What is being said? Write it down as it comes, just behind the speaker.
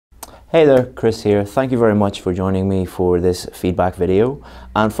Hey there, Chris here. Thank you very much for joining me for this feedback video.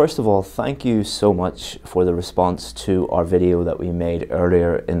 And first of all, thank you so much for the response to our video that we made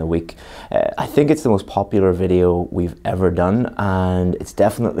earlier in the week. I think it's the most popular video we've ever done, and it's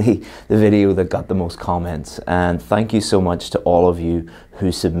definitely the video that got the most comments. And thank you so much to all of you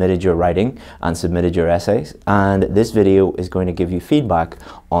who submitted your writing and submitted your essays. And this video is going to give you feedback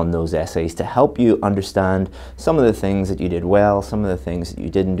on those essays to help you understand some of the things that you did well, some of the things that you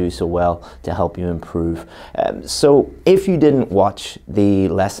didn't do so well, to help you improve. So if you didn't watch the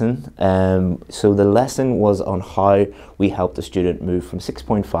lesson, so the lesson was on how we helped a student move from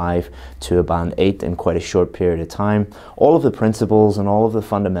 6.5 to a band 8 in quite a short period of time. All of the principles and all of the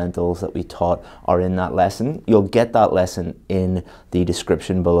fundamentals that we taught are in that lesson. You'll get that lesson in the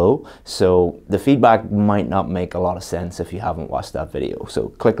description below. So the feedback might not make a lot of sense if you haven't watched that video. So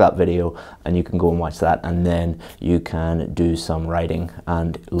click that video and you can go and watch that, and then you can do some writing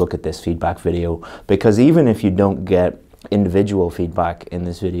and look at this feedback video, because even if you don't get individual feedback in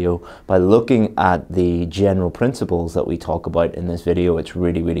this video, by looking at the general principles that we talk about in this video, it's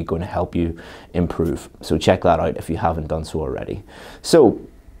really going to help you improve. So check that out if you haven't done so already. So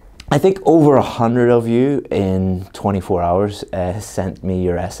I think over 100 of you in 24 hours sent me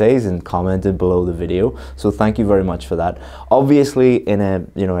your essays and commented below the video. So thank you very much for that. Obviously, in a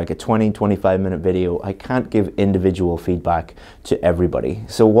like a 20-25 minute video, I can't give individual feedback to everybody.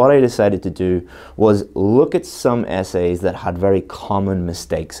 So what I decided to do was look at some essays that had very common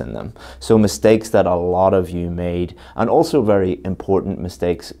mistakes in them. So mistakes that a lot of you made, and also very important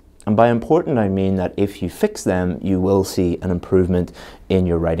mistakes. And by important, I mean that if you fix them, you will see an improvement in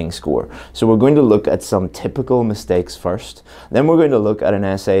your writing score. So we're going to look at some typical mistakes first. Then we're going to look at an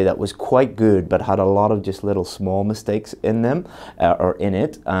essay that was quite good, but had a lot of just little small mistakes in them, or in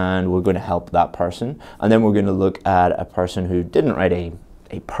it, and we're going to help that person. And then we're going to look at a person who didn't write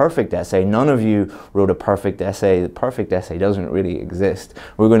a perfect essay. None of you wrote a perfect essay. The perfect essay doesn't really exist.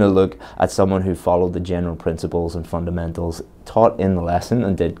 We're going to look at someone who followed the general principles and fundamentals taught in the lesson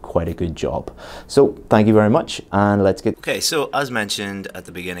and did quite a good job. So thank you very much, and let's get... Okay, so as mentioned at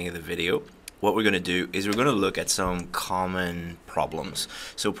the beginning of the video, what we're going to do is we're going to look at some common problems.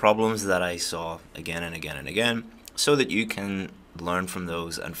 So problems that I saw again and again and again, so that you can learn from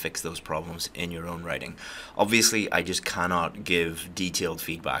those and fix those problems in your own writing. Obviously, I just cannot give detailed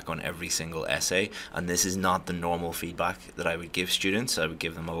feedback on every single essay, and this is not the normal feedback that I would give students. I would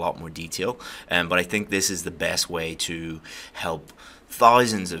give them a lot more detail, but I think this is the best way to help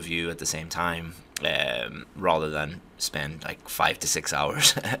thousands of you at the same time, rather than spend like 5 to 6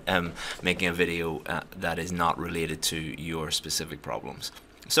 hours making a video that is not related to your specific problems.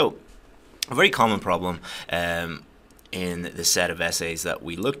 So a very common problem in the set of essays that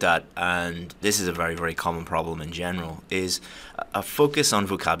we looked at, and this is a very common problem in general, is a focus on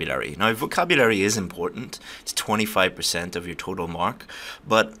vocabulary. Now, vocabulary is important. It's 25% of your total mark,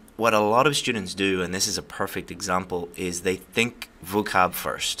 but what a lot of students do, and this is a perfect example, is they think vocab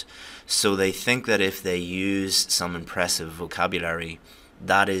first. So they think that if they use some impressive vocabulary,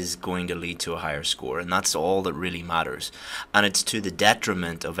 that is going to lead to a higher score, and that's all that really matters. And it's to the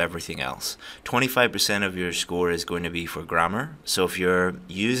detriment of everything else. 25% of your score is going to be for grammar. So if you're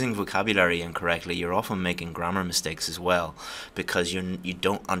using vocabulary incorrectly, you're often making grammar mistakes as well, because you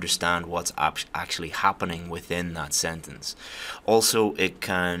don't understand what's actually happening within that sentence. Also, it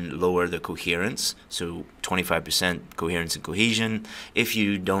can lower the coherence. So 25% coherence and cohesion. If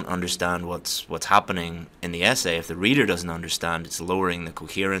you don't understand what's happening in the essay, if the reader doesn't understand, it's lowering the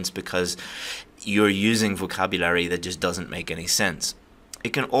coherence because you're using vocabulary that just doesn't make any sense.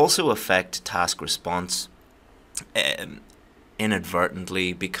 It can also affect task response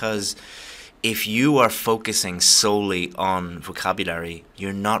inadvertently, because if you are focusing solely on vocabulary,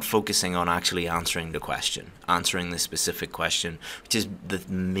 you're not focusing on actually answering the question, answering the specific question, which is the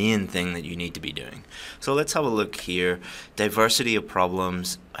main thing that you need to be doing. So let's have a look here. Diversity of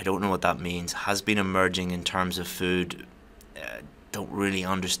problems, I don't know what that means, has been emerging in terms of food. Don't really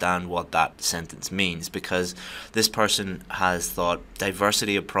understand what that sentence means, because this person has thought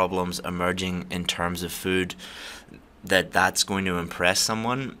diversity of problems emerging in terms of food, that's going to impress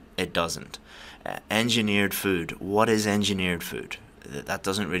someone. It doesn't. Engineered food. What is engineered food? That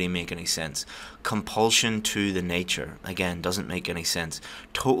doesn't really make any sense. Compulsion to the nature, again, doesn't make any sense.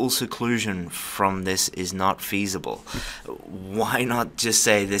 Total seclusion from this is not feasible. Why not just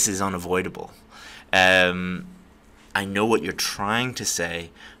say this is unavoidable? I know what you're trying to say,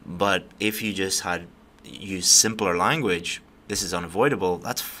 but if you just had used simpler language, this is unavoidable,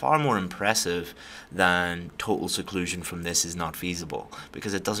 that's far more impressive than total seclusion from this is not feasible,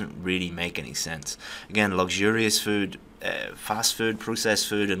 because it doesn't really make any sense. Again, luxurious food, fast food, processed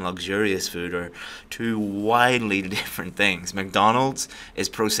food, and luxurious food are two widely different things. McDonald's is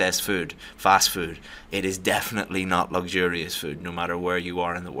processed food, fast food. It is definitely not luxurious food, no matter where you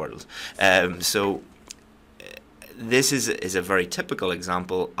are in the world. So this is a very typical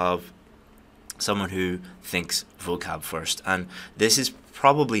example of someone who thinks vocab first, and this is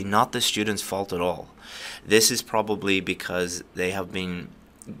probably not the student's fault at all. This is probably because they have been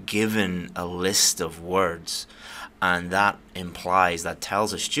given a list of words, and that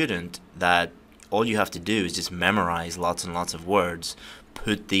tells a student that all you have to do is just memorize lots and lots of words,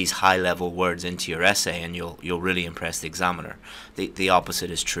 put these high-level words into your essay, and you'll really impress the examiner. The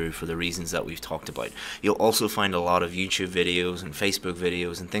opposite is true for the reasons that we've talked about. You'll also find a lot of YouTube videos and Facebook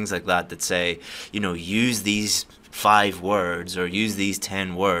videos and things like that that say, you know, use these 5 words or use these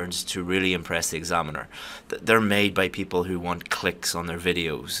 10 words to really impress the examiner. They're made by people who want clicks on their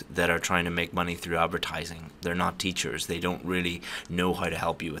videos, that are trying to make money through advertising. They're not teachers. They don't really know how to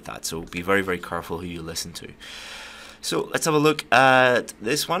help you with that. So be very, very careful who you listen to. So let's have a look at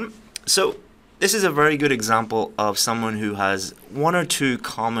this one. So this is a very good example of someone who has 1 or 2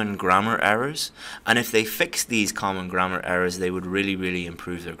 common grammar errors, and if they fix these common grammar errors, they would really, really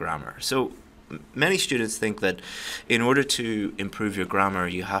improve their grammar. So many students think that in order to improve your grammar,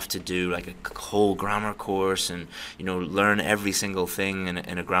 you have to do like a whole grammar course and, you know, learn every single thing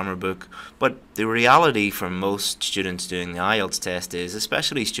in a grammar book. But the reality for most students doing the IELTS test is,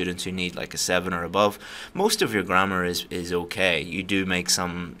 especially students who need like a 7 or above, most of your grammar is okay. You do make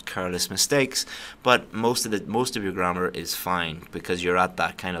some careless mistakes, but most of your grammar is fine, because you're at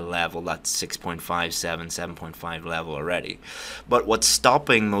that kind of level, that 6.5, 7.5 level already. But what's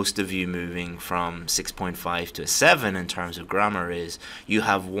stopping most of you moving from 6.5 to a 7 in terms of grammar is you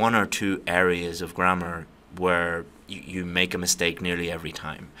have 1 or 2 areas of grammar where you make a mistake nearly every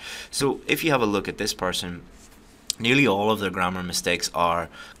time. So if you have a look at this person, nearly all of their grammar mistakes are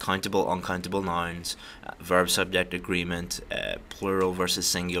countable, uncountable nouns, verb subject agreement, plural versus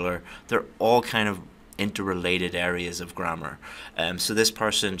singular. They're all kind of interrelated areas of grammar. So this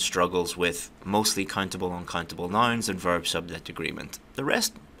person struggles with mostly countable, uncountable nouns and verb subject agreement. The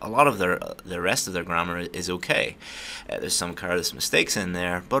rest, a lot of the rest of their grammar is okay. There's some careless mistakes in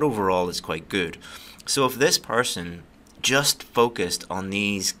there, but overall it's quite good. So if this person just focused on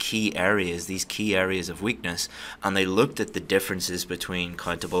these key areas of weakness, and they looked at the differences between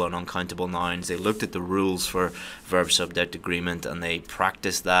countable and uncountable nouns, they looked at the rules for verb subject agreement, and they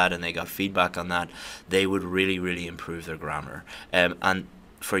practiced that and they got feedback on that, they would really, really improve their grammar. And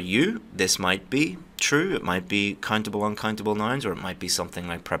for you, this might be true. It might be countable, uncountable nouns, or it might be something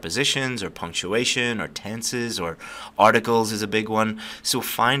like prepositions or punctuation or tenses, or articles is a big one. So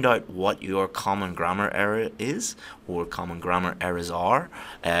find out what your common grammar error is, or common grammar errors are,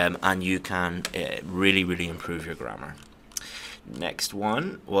 and you can really, really improve your grammar. Next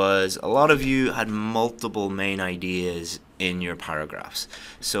one was, a lot of you had multiple main ideas in your paragraphs.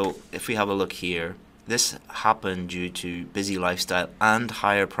 So if we have a look here, this happened due to busy lifestyle and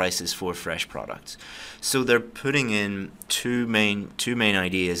higher prices for fresh products. So they're putting in two main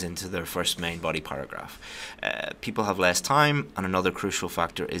ideas into their first main body paragraph. People have less time, and another crucial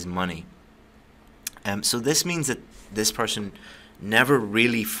factor is money. So this means that this person never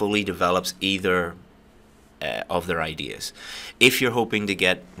really fully develops either of their ideas. If you're hoping to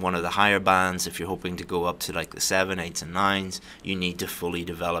get one of the higher bands, if you're hoping to go up to like the 7, 8s and 9s, you need to fully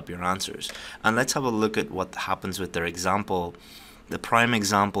develop your answers. And let's have a look at what happens with their example. The prime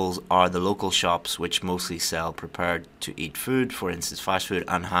examples are the local shops, which mostly sell prepared to eat food, for instance fast food,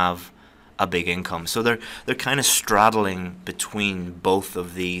 and have a big income. So they're kind of straddling between both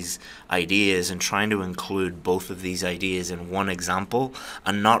of these ideas and trying to include both of these ideas in one example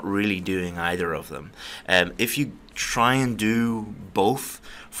and not really doing either of them. If you try and do both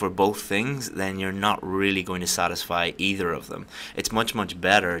for both things, then you're not really going to satisfy either of them. It's much, much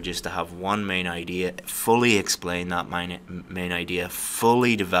better just to have one main idea, fully explain that main idea,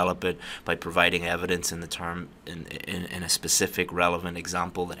 fully develop it by providing evidence in the term in a specific relevant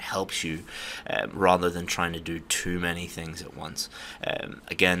example that helps you, rather than trying to do too many things at once.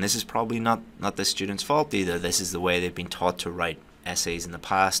 Again, this is probably not the student's fault either. This is the way they've been taught to write essays in the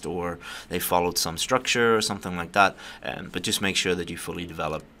past, or they followed some structure or something like that, but just make sure that you fully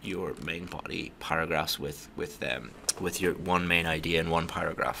develop your main body paragraphs with your one main idea in one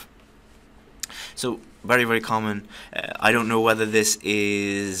paragraph. So very, very common. I don't know whether this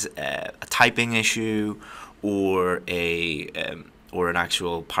is a typing issue or a or an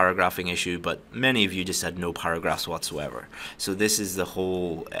actual paragraphing issue, but many of you just had no paragraphs whatsoever. So this is the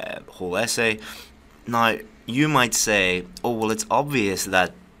whole essay. Now, you might say, oh, well, it's obvious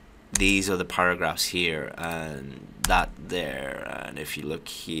that these are the paragraphs here and that there, and if you look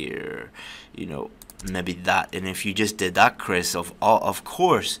here, you know, maybe that, and if you just did that, Chris, of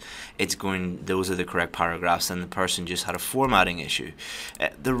course it's going, those are the correct paragraphs, and the person just had a formatting issue.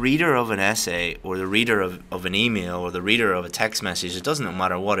 The reader of an essay, or the reader of an email, or the reader of a text message, it doesn't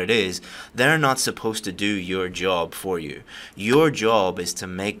matter what it is, they're not supposed to do your job for you. Your job is to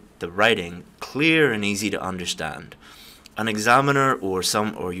make the writing clear and easy to understand. An examiner or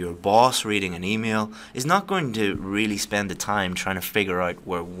your boss reading an email is not going to really spend the time trying to figure out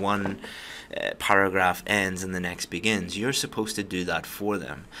where one paragraph ends and the next begins. You're supposed to do that for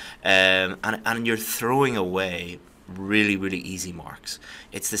them, and you're throwing away really, really easy marks.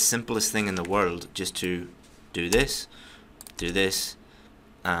 It's the simplest thing in the world just to do this,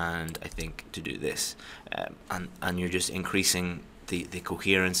 and I think to do this, and you're just increasing the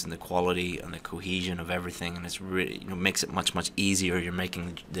coherence and the quality and the cohesion of everything, and it's really, you know, makes it much easier. You're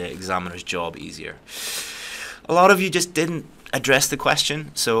making the examiner's job easier. A lot of you just didn't address the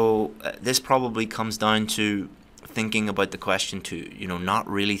question, so this probably comes down to thinking about the question not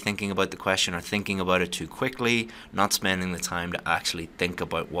really thinking about the question, or thinking about it too quickly, not spending the time to actually think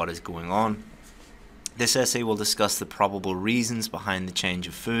about what is going on. This essay will discuss the probable reasons behind the change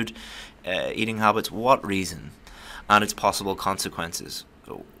of food eating habits. What reason? And its possible consequences.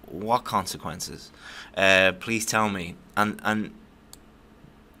 What consequences? Please tell me. And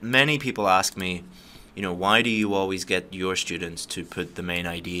many people ask me, why do you always get your students to put the main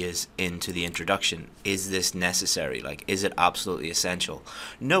ideas into the introduction? Is this necessary? Like, is it absolutely essential?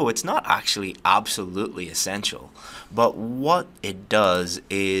 No, it's not actually absolutely essential. But what it does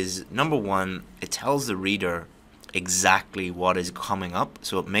is, number one, it tells the reader exactly what is coming up,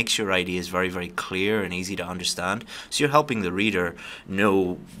 so it makes your ideas very, very clear and easy to understand. So you're helping the reader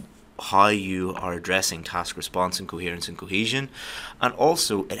know how you are addressing task response and coherence and cohesion, and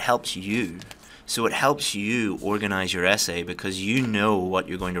also it helps you. So it helps you organize your essay because you know what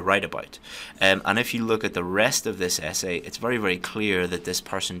you're going to write about. And if you look at the rest of this essay, it's very, very clear that this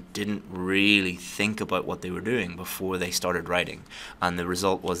person didn't really think about what they were doing before they started writing. And the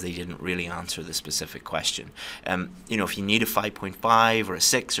result was they didn't really answer the specific question. If you need a 5.5 or a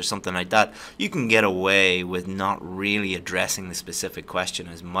 6 or something like that, you can get away with not really addressing the specific question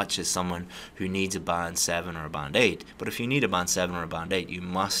as much as someone who needs a band 7 or a band 8. But if you need a band 7 or a band 8, you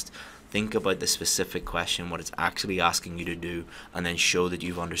must think about the specific question, what it's actually asking you to do, and then show that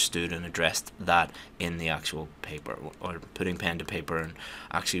you've understood and addressed that in the actual paper, or putting pen to paper and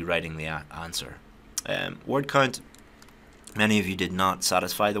actually writing the answer. Word count. Many of you did not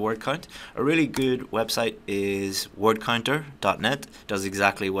satisfy the word count. A really good website is wordcounter.net. Does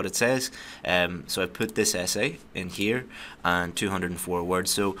exactly what it says. So I put this essay in here and 204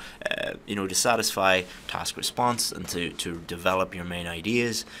 words. So to satisfy task response and to develop your main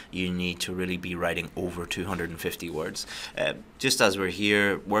ideas, you need to really be writing over 250 words. Just as we're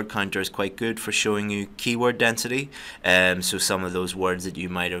here, word counter is quite good for showing you keyword density. So some of those words that you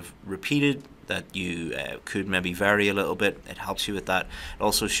might have repeated, that you could maybe vary a little bit, it helps you with that. It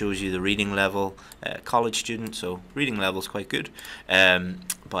also shows you the reading level, college student, so reading level is quite good,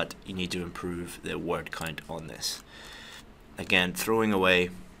 but you need to improve the word count on this. Again, throwing away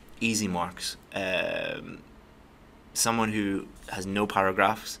easy marks. Someone who has no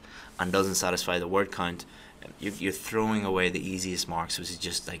paragraphs and doesn't satisfy the word count, you're throwing away the easiest marks, which is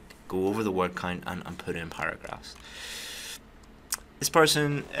just like go over the word count and put in paragraphs. This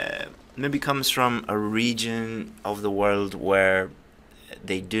person maybe comes from a region of the world where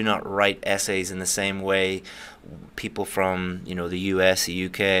they do not write essays in the same way people from the US, the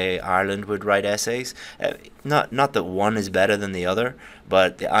UK, Ireland would write essays. Not that one is better than the other,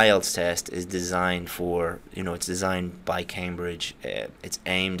 but the IELTS test is designed for, it's designed by Cambridge. It's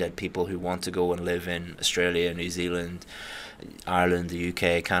aimed at people who want to go and live in Australia, New Zealand, Ireland, the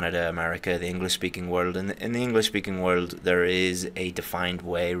UK, Canada, America, the English-speaking world. And in the English-speaking world, there is a defined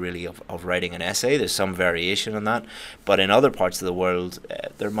way, really, of writing an essay. There's some variation on that. But in other parts of the world,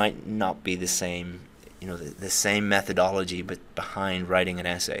 there might not be the same, the same methodology but behind writing an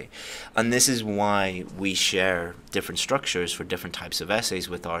essay. And this is why we share different structures for different types of essays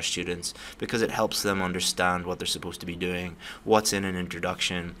with our students, because it helps them understand what they're supposed to be doing, what's in an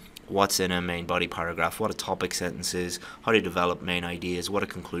introduction, what's in a main body paragraph, what a topic sentence is, how to develop main ideas, what a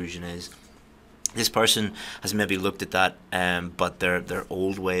conclusion is. This person has maybe looked at that, but their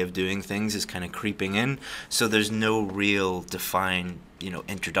old way of doing things is kind of creeping in, so there's no real defined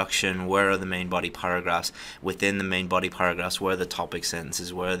introduction, where are the main body paragraphs, within the main body paragraphs, where are the topic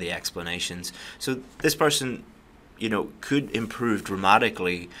sentences, where are the explanations. So this person, could improve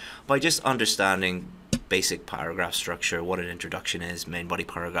dramatically by just understanding basic paragraph structure, what an introduction is, main body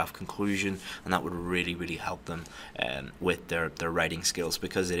paragraph, conclusion, and that would really, really help them with their writing skills,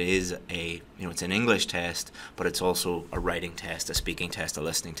 because it is it's an English test, but it's also a writing test, a speaking test, a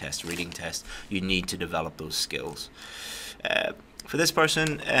listening test, reading test. You need to develop those skills. For this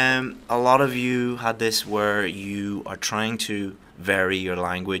person, a lot of you had this where you are trying to vary your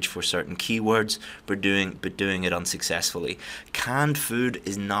language for certain keywords, but doing it unsuccessfully. Canned food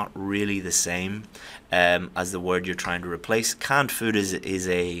is not really the same as the word you're trying to replace. Canned food is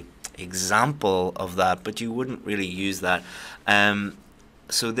a example of that, but you wouldn't really use that.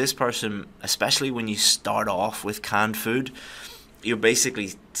 So this person, especially when you start off with canned food, you're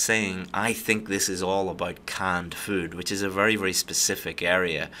basically saying, I think this is all about canned food, which is a very, very specific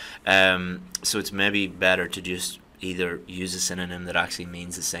area. So it's maybe better to just either use a synonym that actually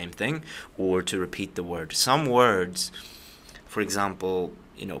means the same thing, or to repeat the word. Some words, for example,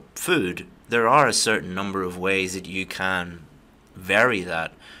 food, there are a certain number of ways that you can vary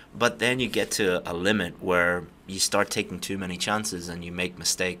that, but then you get to a limit where you start taking too many chances and you make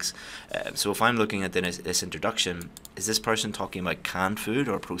mistakes. So if I'm looking at this introduction, is this person talking about canned food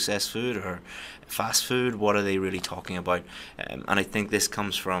or processed food or fast food? What are they really talking about? And I think this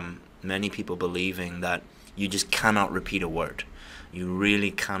comes from many people believing that you just cannot repeat a word. You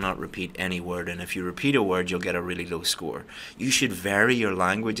really cannot repeat any word, and if you repeat a word, you'll get a really low score. You should vary your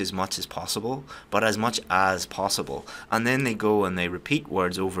language as much as possible, but as much as possible. And then they go and they repeat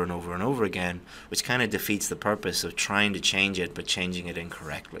words over and over and over again, which kind of defeats the purpose of trying to change it, but changing it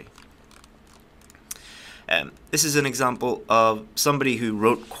incorrectly. This is an example of somebody who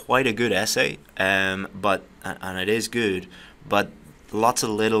wrote quite a good essay, and it is good, but lots of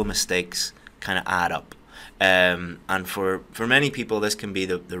little mistakes kind of add up. And for many people, this can be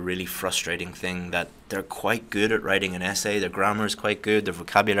the really frustrating thing, that they're quite good at writing an essay, their grammar is quite good, their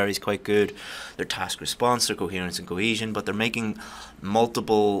vocabulary is quite good, their task response, their coherence and cohesion, but they're making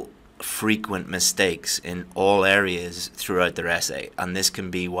multiple frequent mistakes in all areas throughout their essay, and this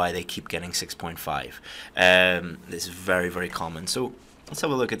can be why they keep getting 6.5. This is very, very common. So let's have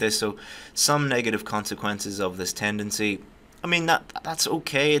a look at this. So some negative consequences of this tendency. I mean, that's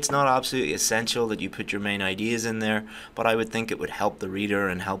okay. It's not absolutely essential that you put your main ideas in there, but I would think it would help the reader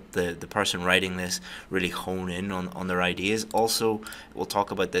and help the person writing this really hone in on their ideas. Also, we'll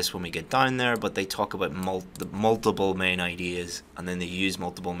talk about this when we get down there, but they talk about multiple main ideas, and then they use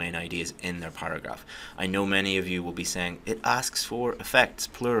multiple main ideas in their paragraph. I know many of you will be saying, it asks for effects,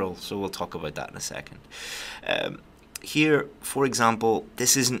 plural, so we'll talk about that in a second. Here, for example,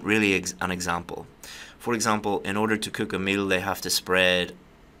 this isn't really an example. For example, in order to cook a meal, they have to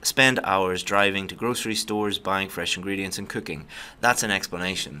spend hours driving to grocery stores, buying fresh ingredients and cooking. That's an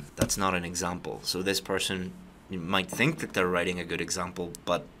explanation. That's not an example. So this person, you might think that they're writing a good example,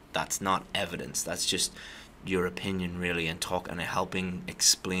 but that's not evidence. That's just your opinion, really, and helping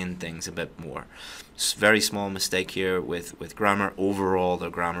explain things a bit more. Very small mistake here with grammar. Overall, their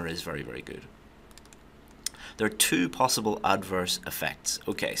grammar is very, very good. There are two possible adverse effects.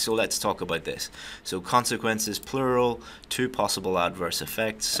 Okay, so let's talk about this. So consequences, plural, two possible adverse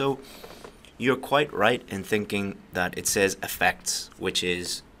effects. So you're quite right in thinking that it says effects, which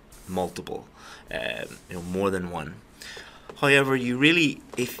is multiple, more than one. However, you really,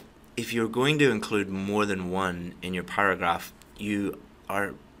 if you're going to include more than one in your paragraph, you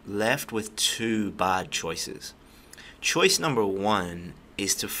are left with two bad choices. Choice number one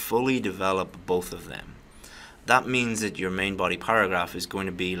is to fully develop both of them. That means that your main body paragraph is going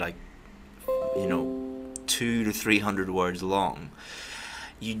to be like, 200 to 300 words long.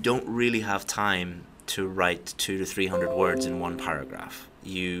 You don't really have time to write 200 to 300 words in one paragraph.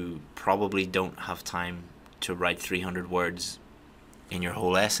 You probably don't have time to write 300 words in your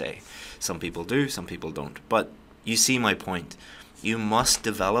whole essay. Some people do, some people don't. But you see my point. You must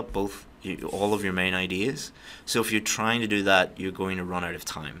develop all of your main ideas. So if you're trying to do that, you're going to run out of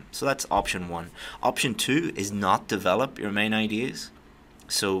time. So that's option one. Option two is not develop your main ideas.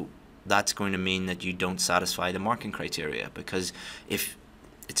 So that's going to mean that you don't satisfy the marking criteria, because if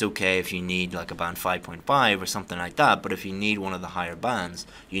it's okay if you need like a band 5.5 or something like that, but if you need one of the higher bands,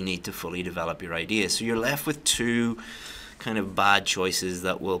 you need to fully develop your ideas. So you're left with two kind of bad choices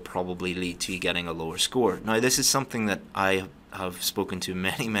that will probably lead to you getting a lower score. Now, this is something that I have spoken to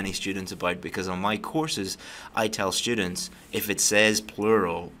many students about, because on my courses I tell students, if it says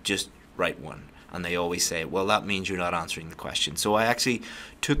plural, just write one, and they always say, well, that means you're not answering the question. So I actually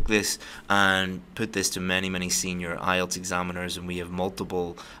took this and put this to many senior IELTS examiners, and we have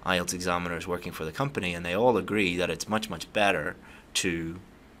multiple IELTS examiners working for the company, and they all agree that it's much better to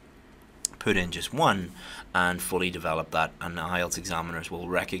put in just one and fully develop that, and the IELTS examiners will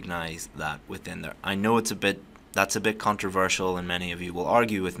recognize that within there. I know that's a bit controversial, and many of you will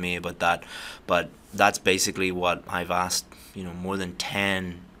argue with me about that, but that's basically what I've asked, more than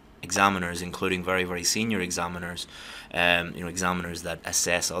 10 examiners, including very senior examiners, examiners that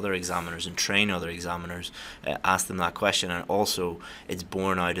assess other examiners and train other examiners, ask them that question, and also it's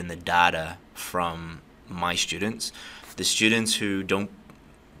borne out in the data from my students. The students who don't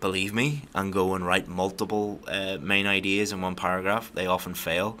believe me and go and write multiple main ideas in one paragraph, they often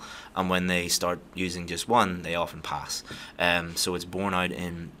fail, and when they start using just one, they often pass. So it's borne out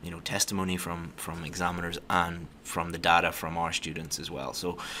in testimony from examiners and from the data from our students as well.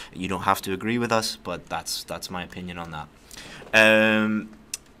 So you don't have to agree with us, but that's my opinion on that.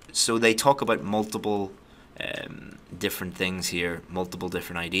 So they talk about multiple different things here, multiple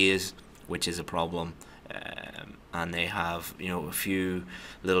different ideas, which is a problem. And they have a few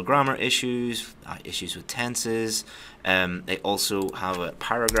little grammar issues, issues with tenses. They also have a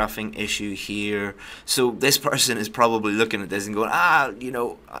paragraphing issue here. So this person is probably looking at this and going,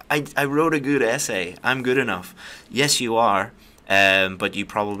 I wrote a good essay, I'm good enough. Yes, you are, but you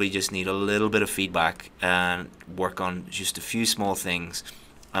probably just need a little bit of feedback and work on just a few small things.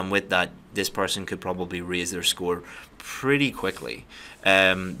 And with that, this person could probably raise their score pretty quickly.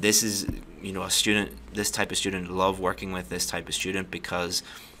 This is, this type of student, love working with this type of student because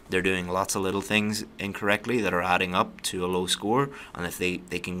they're doing lots of little things incorrectly that are adding up to a low score, and if they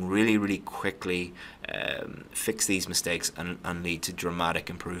can really quickly fix these mistakes and lead to dramatic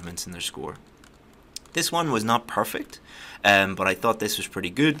improvements in their score. This one was not perfect, but I thought this was pretty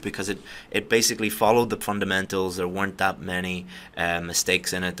good because it basically followed the fundamentals. There weren't that many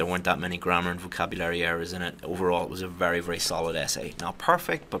mistakes in it. There weren't that many grammar and vocabulary errors in it. Overall, it was a very solid essay. Not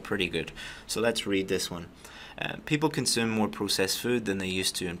perfect, but pretty good. So let's read this one. People consume more processed food than they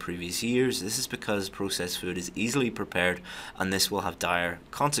used to in previous years. This is because processed food is easily prepared, and this will have dire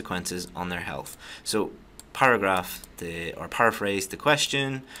consequences on their health. So paraphrase the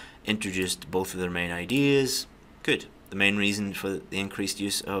question, introduced both of their main ideas. Good. The main reason for the increased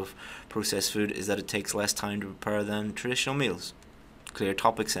use of processed food is that it takes less time to prepare than traditional meals. Clear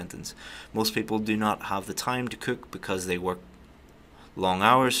topic sentence. Most people do not have the time to cook because they work long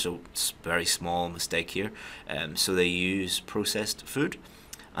hours, so it's a very small mistake here. So they use processed food.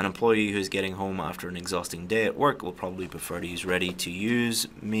 An employee who is getting home after an exhausting day at work will probably prefer to use ready-to-use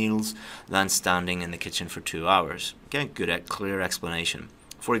meals than standing in the kitchen for 2 hours. Again, good, clear explanation.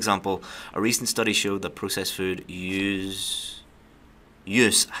 For example, a recent study showed that processed food use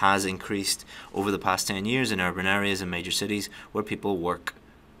has increased over the past 10 years in urban areas and major cities where people work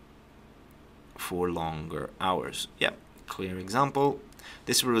for longer hours. Yeah, clear example.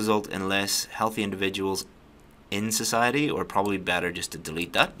 This will result in less healthy individuals in society, or probably better just to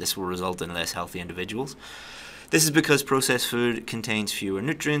delete that. This will result in less healthy individuals. This is because processed food contains fewer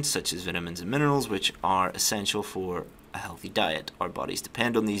nutrients such as vitamins and minerals, which are essential for a healthy diet. Our bodies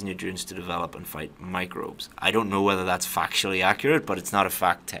depend on these nutrients to develop and fight microbes. I don't know whether that's factually accurate, but it's not a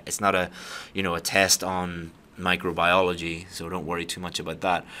fact. It's not a test on microbiology, so don't worry too much about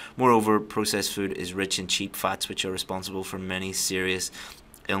that. Moreover, processed food is rich in cheap fats, which are responsible for many serious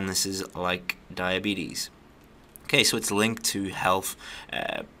illnesses like diabetes. Okay, so it's linked to health.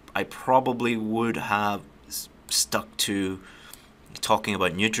 I probably would have stuck to talking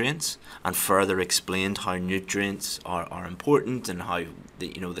about nutrients and further explained how nutrients are important and how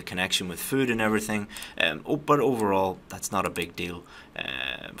the connection with food and everything. But overall, that's not a big deal.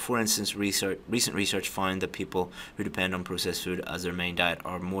 For instance, recent research found that people who depend on processed food as their main diet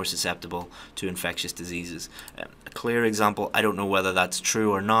are more susceptible to infectious diseases. A clear example, I don't know whether that's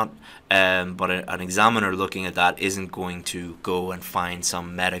true or not, but an examiner looking at that isn't going to go and find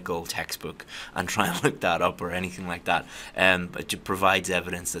some medical textbook and try and look that up or anything like that. But it provides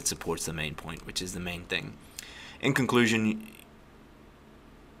evidence that supports the main point, which is the main thing. In conclusion,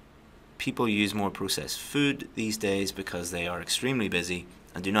 people use more processed food these days because they are extremely busy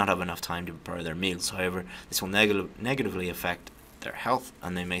and do not have enough time to prepare their meals. However, this will negatively affect their health,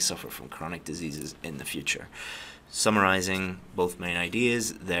 and they may suffer from chronic diseases in the future. Summarizing both main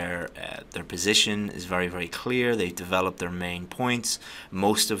ideas, their position is very clear. They've developed their main points.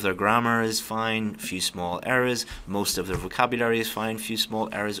 Most of their grammar is fine, few small errors. Most of their vocabulary is fine, few small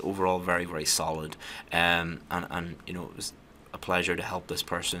errors. Overall, very solid. And it was a pleasure to help this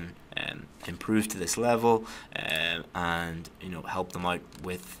person improve to this level, and help them out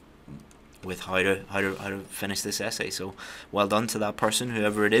with with how to finish this essay. So well done to that person,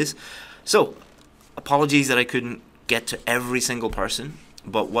 whoever it is. So apologies that I couldn't get to every single person,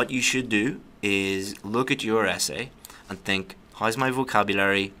 but what you should do is look at your essay and think, how's my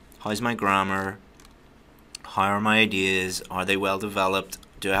vocabulary, how's my grammar, how are my ideas, are they well developed,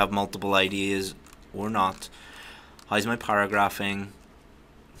 do I have multiple ideas or not, how's my paragraphing,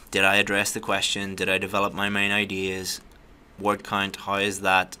 did I address the question, did I develop my main ideas, word count, how is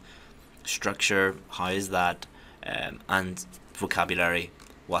that, structure, how is that, and vocabulary,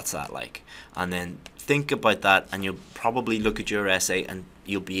 what's that like? And then think about that, and you'll probably look at your essay and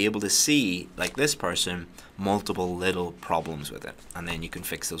you'll be able to see, like this person, multiple little problems with it, and then you can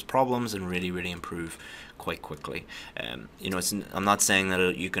fix those problems and really improve quite quickly. You know, I'm not saying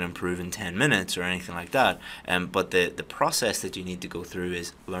that you can improve in 10 minutes or anything like that, but the process that you need to go through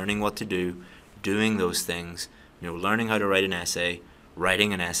is learning what to do, doing those things, you know, learning how to write an essay,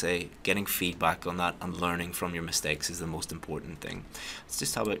 writing an essay, getting feedback on that, and learning from your mistakes is the most important thing. Let's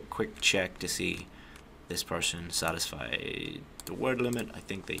just have a quick check to see this person satisfied the word limit. I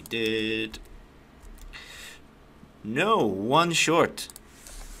think they did. No, one short.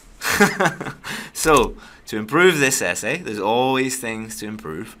 So to improve this essay, there's always things to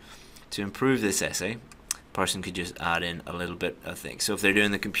improve. To improve this essay, person could just add in a little bit of things. So if they're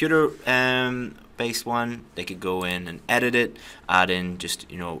doing the computer based one, they could go in and edit it, add in just,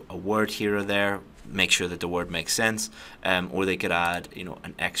 you know, a word here or there, make sure that the word makes sense, or they could add, you know,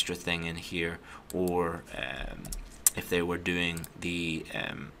 an extra thing in here, or if they were doing the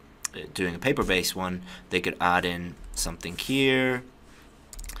doing a paper based one, they could add in something here,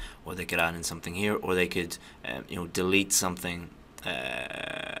 or they could add in something here, or they could you know, delete something.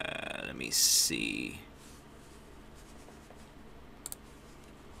 Let me see.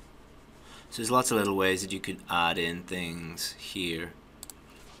 So there's lots of little ways that you could add in things here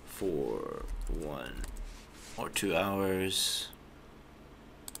for 1 or 2 hours.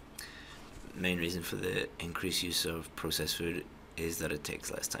 Main reason for the increased use of processed food is that it takes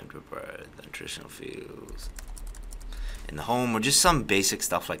less time to prepare than traditional foods in the home, or just some basic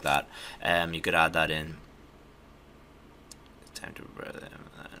stuff like that. You could add that in. Time to prepare them.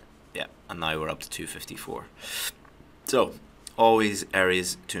 Yeah, and now we're up to 254. So always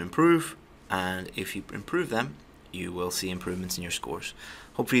areas to improve, and if you improve them, you will see improvements in your scores.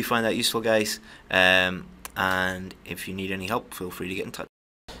 Hopefully you find that useful, guys, and if you need any help, feel free to get in touch.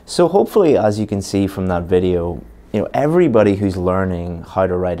 So hopefully, as you can see from that video, you know, everybody who's learning how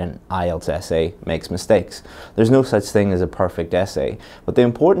to write an IELTS essay makes mistakes. There's no such thing as a perfect essay, but the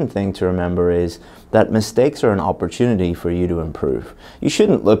important thing to remember is that mistakes are an opportunity for you to improve. You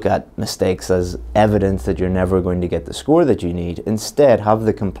shouldn't look at mistakes as evidence that you're never going to get the score that you need. Instead, have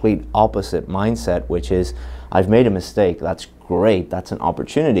the complete opposite mindset, which is, I've made a mistake, that's great, that's an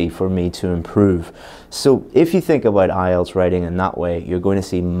opportunity for me to improve. So if you think about IELTS writing in that way, you're going to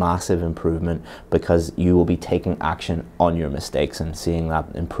see massive improvement, because you will be taking action on your mistakes and seeing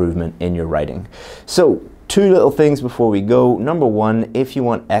that improvement in your writing. So 2 little things before we go. Number 1, if you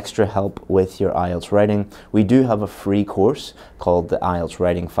want extra help with your IELTS writing, we do have a free course called the IELTS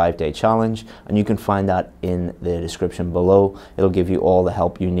Writing 5-Day Challenge, and you can find that in the description below. It'll give you all the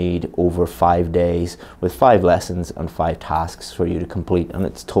help you need over 5 days with 5 lessons and 5 tasks for you to complete, and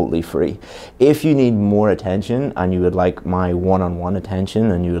it's totally free. If you need more attention and you would like my one-on-one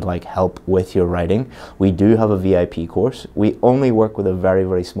attention and you would like help with your writing, we do have a VIP course. We only work with a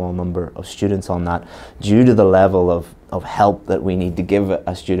very small number of students on that, due to the level of help that we need to give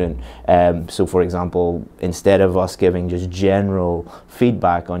a student. So for example, instead of us giving just general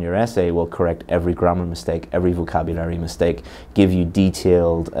feedback on your essay, we'll correct every grammar mistake, every vocabulary mistake, give you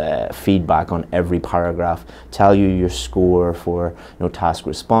detailed feedback on every paragraph, tell you your score for, you know, task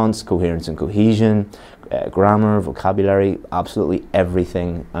response, coherence and cohesion, grammar, vocabulary, absolutely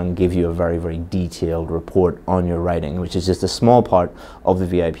everything, and give you a very detailed report on your writing, which is just a small part of the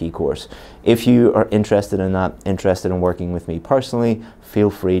VIP course. If you are interested in that, interested in working with me personally, feel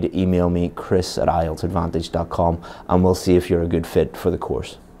free to email me, chris@ieltsadvantage.com, and we'll see if you're a good fit for the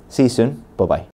course. See you soon. Bye-bye.